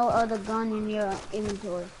 No other gun in your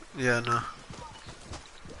inventory. Yeah, no.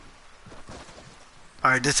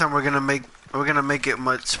 All right, this time we're gonna make it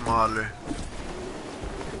much smaller.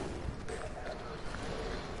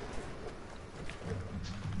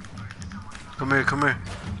 Come here, come here.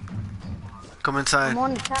 Come inside. I'm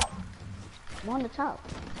on the top. I'm on the top.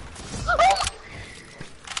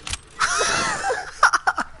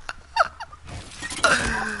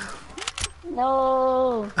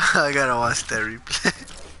 No. I gotta watch that replay.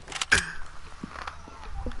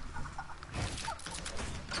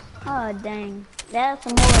 Oh dang. There's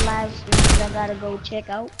some more live streams I gotta go check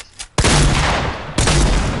out.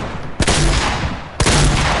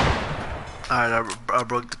 Alright, I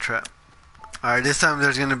broke the trap. Alright, this time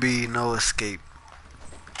there's gonna be no escape.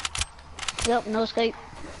 Yep, no escape.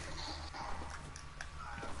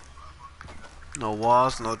 No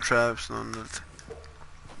walls, no traps, no nothing.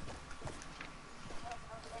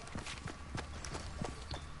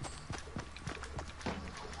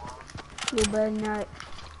 You better not.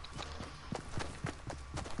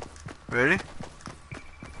 Ready?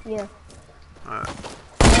 Yeah. Alright.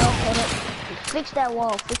 Hold up. Fix that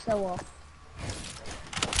wall. Fix that wall.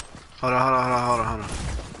 Hold on.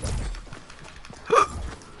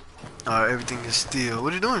 Alright, everything is steel.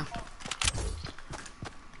 What are you doing?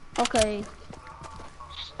 Okay.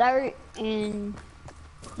 Start and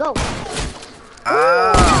go.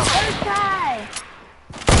 Ow! First try.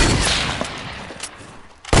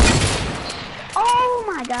 Oh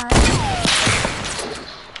my god.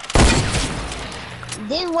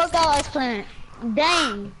 Didn't work out as planned.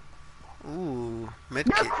 Dang. Ooh, You're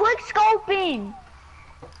medkit. quick scoping.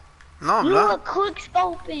 No, I'm You are not. quick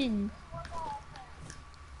scoping.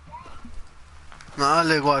 No,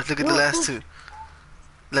 look, watch. Look at the You a last quick. two.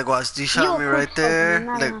 Look, watch. You You shot a me quick right scoping. I'm there.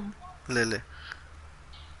 not Look, lying. Lily.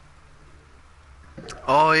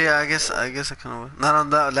 Oh yeah, I guess I kind of. Not on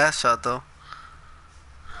that last shot though.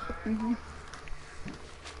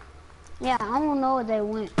 Yeah, I don't know where they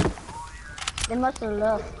went. They must have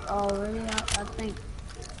left already. I think.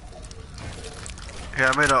 Here,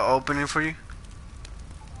 I made an opening for you.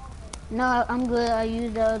 No, I'm good. I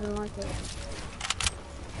used the other launcher.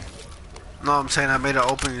 No, I'm saying I made an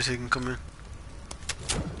opening so you can come in.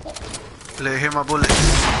 Look, hear my bullet.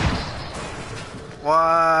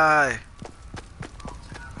 Why?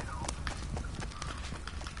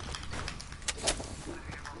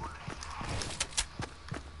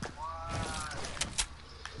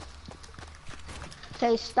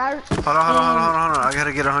 Say start. Hold on, hold on, hold on, hold on. I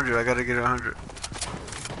gotta get 100. I gotta get 100.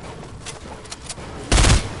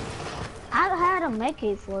 I had to make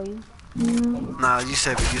it for you. Nah, you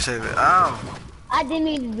save it. You save it. Ow. I didn't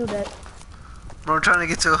need to do that. Bro, I'm trying to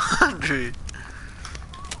get to 100.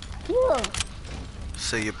 Yeah.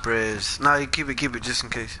 Say your prayers. Nah, you keep it just in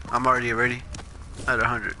case. I'm already ready. At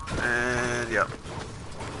 100. And yep.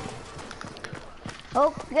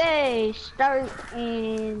 Okay, start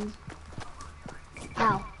in.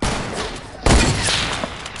 Ow.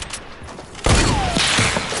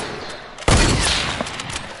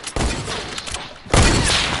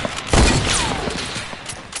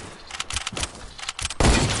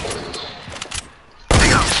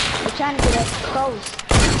 We're trying to get up close.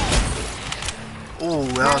 Ooh,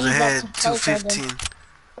 Nah, that was you got ahead. too close right there. 215.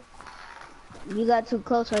 You got too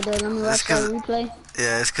close right there. Let me watch that replay.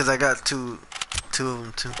 Yeah, it's cause I got two of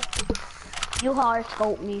them too. You hard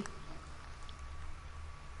scope me.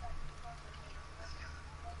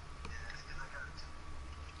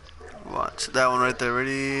 Watch that one right there.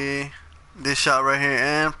 Ready? This shot right here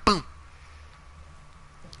and boom.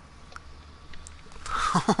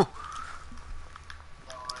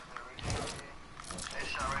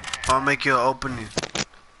 I'll make you an opening.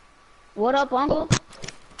 What up, Uncle?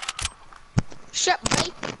 Shut up,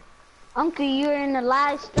 mate. Uncle, you're in the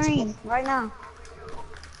live stream right now.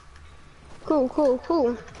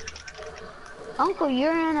 Cool. Uncle,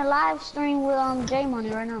 you're in a live stream with J Money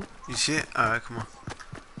right now. You see it? Alright, come on.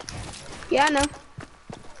 Yeah, I know.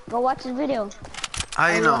 Go watch his video. How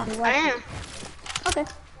you know? I am. Okay.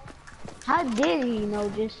 How did he know?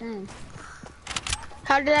 Just saying.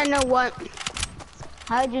 How did I know what?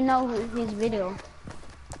 How did you know his video?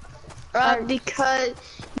 Because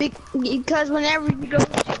whenever you go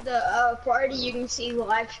to the party, you can see the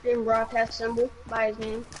live stream broadcast symbol by his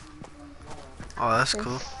name. Oh, that's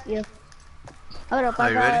cool. Yeah. Hold up, Are I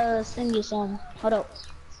you gotta send you some. Hold up.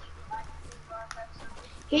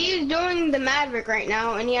 He is doing the Maverick right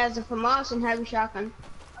now, and he has a FAMAS and heavy shotgun.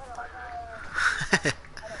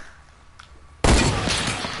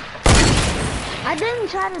 I didn't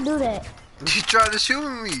try to do that. You tried to shoot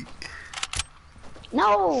me.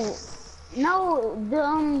 No,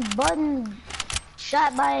 the button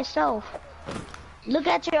shot by itself. Look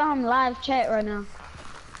at your live chat right now.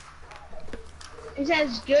 It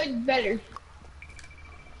says good, better.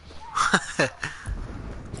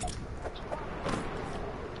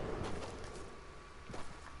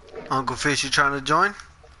 Uncle Fish, you trying to join?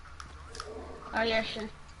 Oh yeah, sure.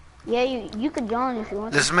 Yeah, you could join if you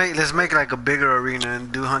want. Let's make like a bigger arena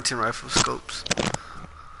and do hunting rifle scopes.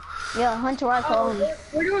 Yeah, hunter rifle only.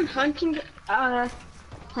 We're doing hunting.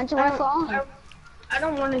 Hunter rifle only. I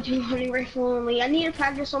don't want to do hunting rifle only. I need to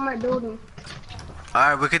practice on my building.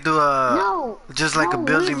 Alright, we could do a just like a we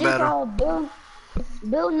building just battle. all build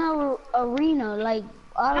an arena. Like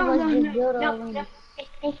all of us just build an arena.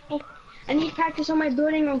 Hey. I need to practice on my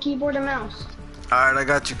building on keyboard and mouse. Alright, I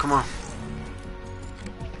got you. Come on.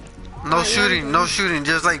 No shooting,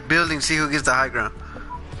 just like building, see who gets the high ground.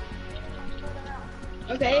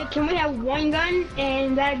 Okay, can we have one gun,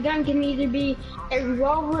 and that gun can either be a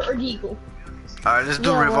revolver or deagle? Alright, let's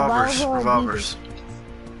do revolvers.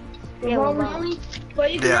 Revolver only?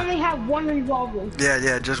 But you can only have one revolver.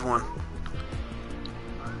 Yeah, just one.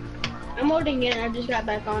 I'm loading it, I just got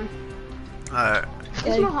back on. Alright.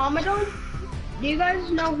 Is Muhammad on? Do you guys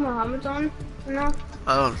know if Muhammad's on or no?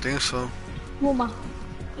 I don't think so.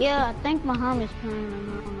 Yeah, I think Muhammad's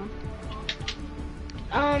playing.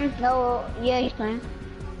 I don't know. No, yeah, he's playing.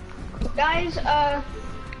 Guys,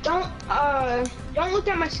 don't look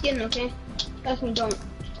at my skin, okay? Trust me, don't.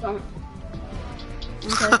 Okay.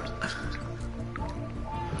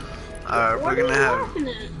 Alright, we're What are gonna you have laughing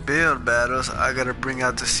at? build battles. I gotta bring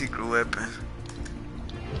out the secret weapon.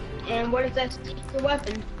 And what is that secret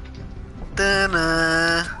weapon?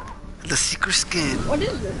 Ta-da! The secret skin. What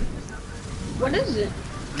is it? What is it?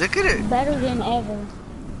 Look at it. Better than ever.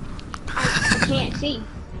 I can't see.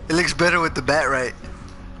 It looks better with the bat right.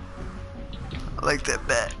 I like that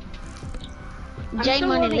bat. J still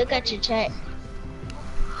Money, holding- look at your chat.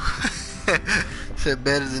 Said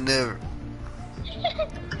better than ever.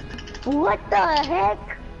 What the heck?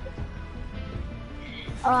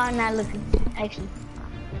 Oh, I'm not looking. Actually.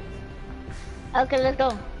 Okay, let's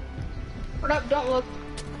go. What up? Don't look.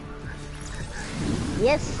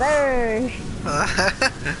 Yes, sir.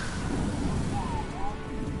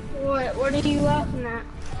 What are you laughing at?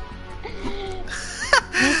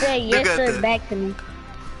 You said Look yes, at sir, that. back to me.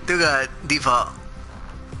 You got default.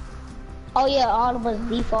 Oh yeah, all of us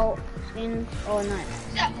default skins or not.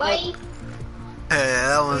 What's up, buddy? Yeah,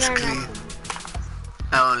 that one's No, no. clean.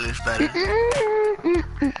 That one looks better.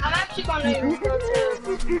 I'm actually gonna go to.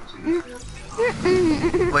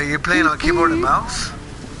 Wait, you're playing on keyboard and mouse?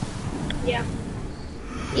 Yeah.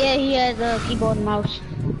 Yeah, he has a keyboard and mouse.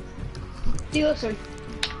 See, listen.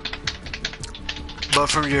 But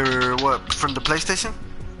from your, what, from the PlayStation?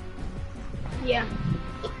 Yeah.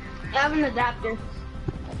 I have an adapter.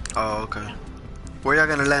 Oh, okay. Where y'all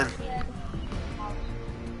gonna land?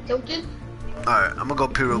 Tilted? Alright, I'm gonna go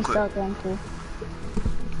pee real He quick. stuck on too.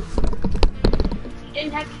 You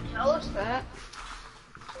didn't have to tell us that.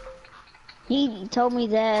 He told me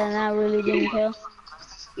that and I really didn't care.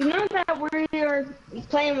 You know that we are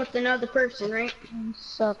playing with another person, right?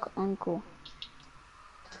 Suck, uncle.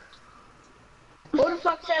 Who the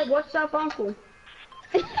fuck said, "What's up, uncle"?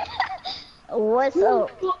 What's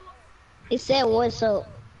up? It said what's up.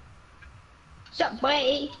 What's up,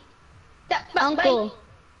 buddy? What's up, Uncle.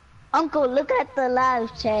 Uncle, look at the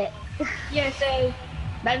live chat. Yeah, say,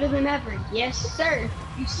 better than ever. Yes, sir.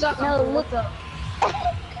 You suck, No, uncle. look What's up?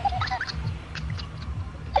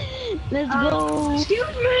 Let's go. Excuse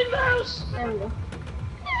me, mouse. There we go.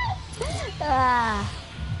 Ah.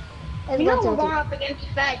 Let's You know go we're to going up against a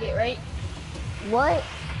faggot, right? What?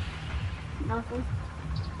 Nothing.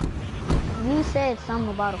 You said something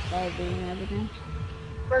about a faggot and everything.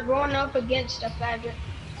 We're going up against a faggot.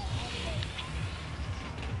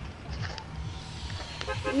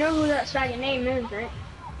 You know who that faggot name is, right?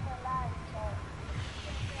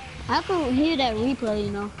 I could hear that replay,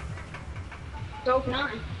 you know. Dope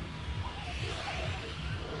 9.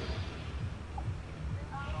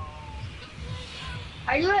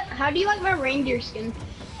 How do you like my reindeer skin?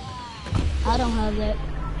 I don't have that.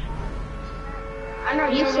 I know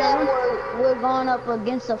You you said know. we're going up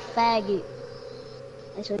against a faggot.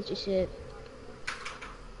 That's what you said.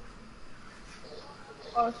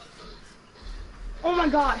 Oh my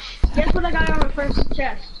gosh! Guess what I got on my first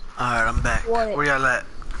chest? Alright, I'm back. What? Where y'all at?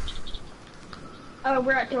 Oh,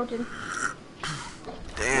 we're at Tilted.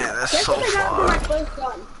 Damn, that's Guess so what I got on my far. first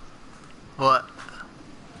gun? What?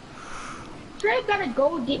 Straight got a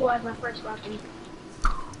gold deal as my first weapon.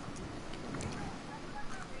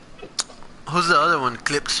 Who's the other one?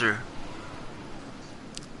 Clipser.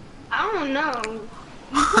 I don't know.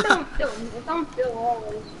 You put it on film. It's on film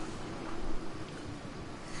always.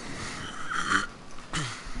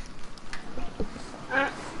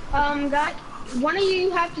 Guy, one of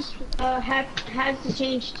you have to has to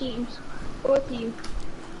change teams. Both of you.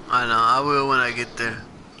 I know, I will when I get there.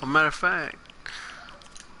 As a matter of fact,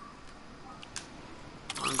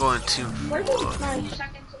 I'm going to. Where's my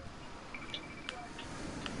second?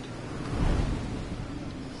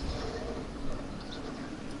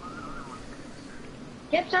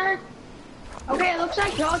 Yep, sir. Okay, it looks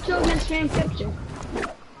like y'all two against me in picture.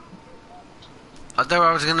 I thought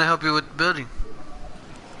I was gonna help you with building.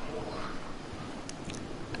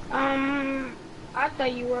 I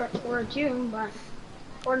thought you were too, but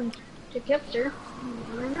according to Kipster,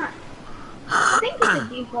 you're not. I think it's a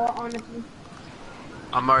default, honestly.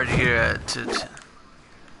 I'm already here at.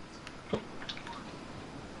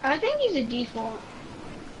 I think he's a default.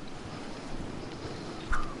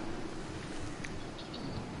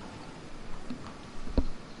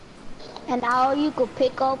 And all you could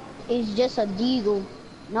pick up is just a deagle.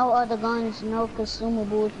 No other guns, no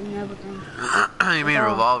consumables and everything. You mean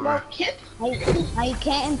Oh. revolver? Well, Kip I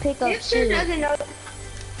can't pick up Kipster shit. doesn't know.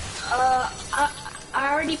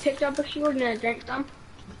 I already picked up a shield and I drank some.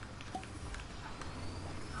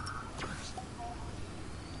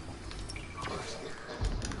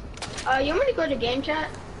 You want me to go to game chat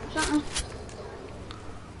or something?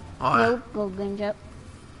 Oh yeah. Nope, go game jump.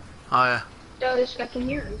 Oh yeah. So this guy can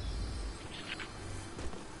hear us.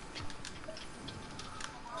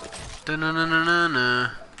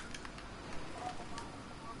 Da-na-na-na-na-na.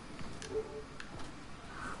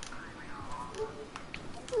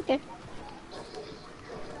 Okay.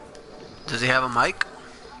 Does he have a mic?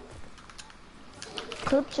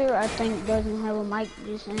 Clipser, I think, doesn't have a mic,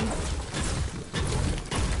 just saying.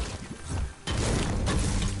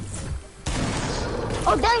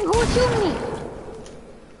 Oh dang, who's shooting me?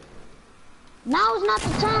 Now is not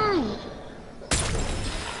the time.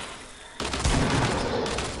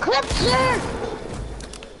 Clipser!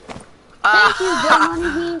 Thank you, Joe Money.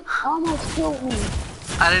 He almost killed me.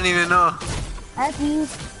 I didn't even know. After you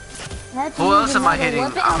Who else am I another hitting?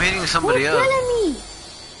 weapon. I'm hitting somebody Who's else. killing me?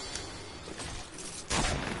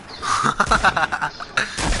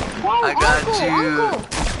 Dang, I got uncle, you. Uncle.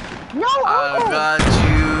 No, I uncle. got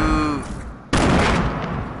you.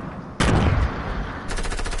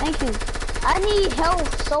 Thank you. I need help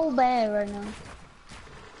so bad right now.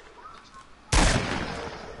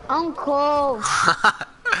 Uncle.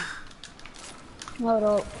 Hold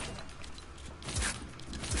up.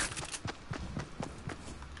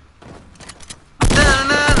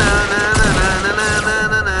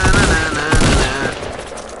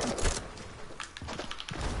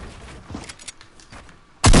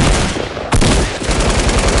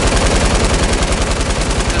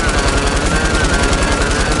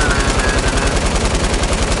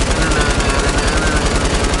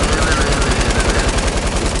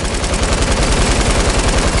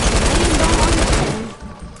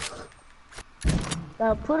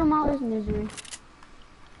 Gotta put him out of his misery.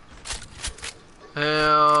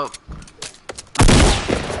 Help.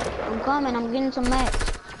 I'm coming, I'm getting some mats.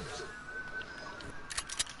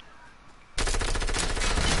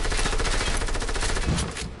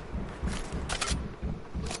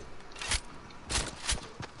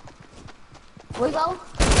 We go.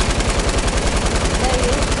 There he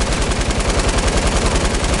is.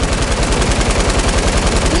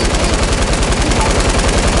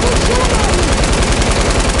 Who's shooting at me?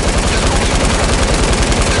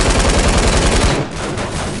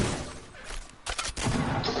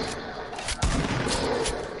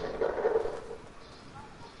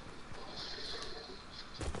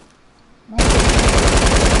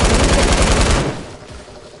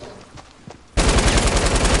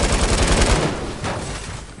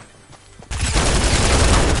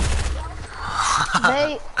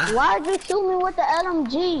 They, why'd you shoot me with the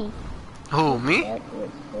LMG? Who, me? Yeah,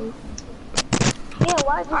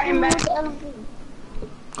 why'd you shoot me with the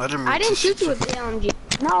LMG? I didn't shoot you with the LMG.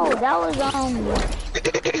 No, that was,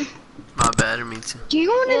 My bad, I didn't mean to. Do you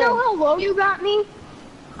want to know how low you got me?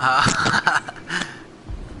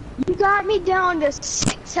 You got me down to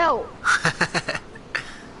 6 health.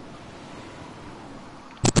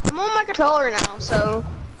 I'm on my controller now, so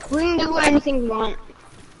we can do anything you want.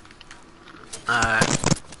 Alright.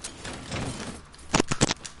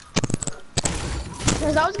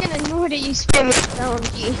 Because I was gonna ignore that you spam with the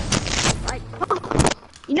LMG. Like,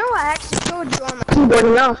 you know I actually showed you on my keyboard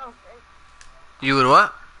and mouse. You would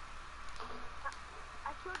what?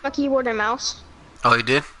 My keyboard and mouse. Oh, you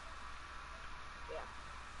did?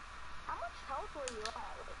 How much health were you at?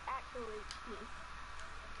 Like, actually,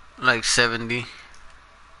 Like 70.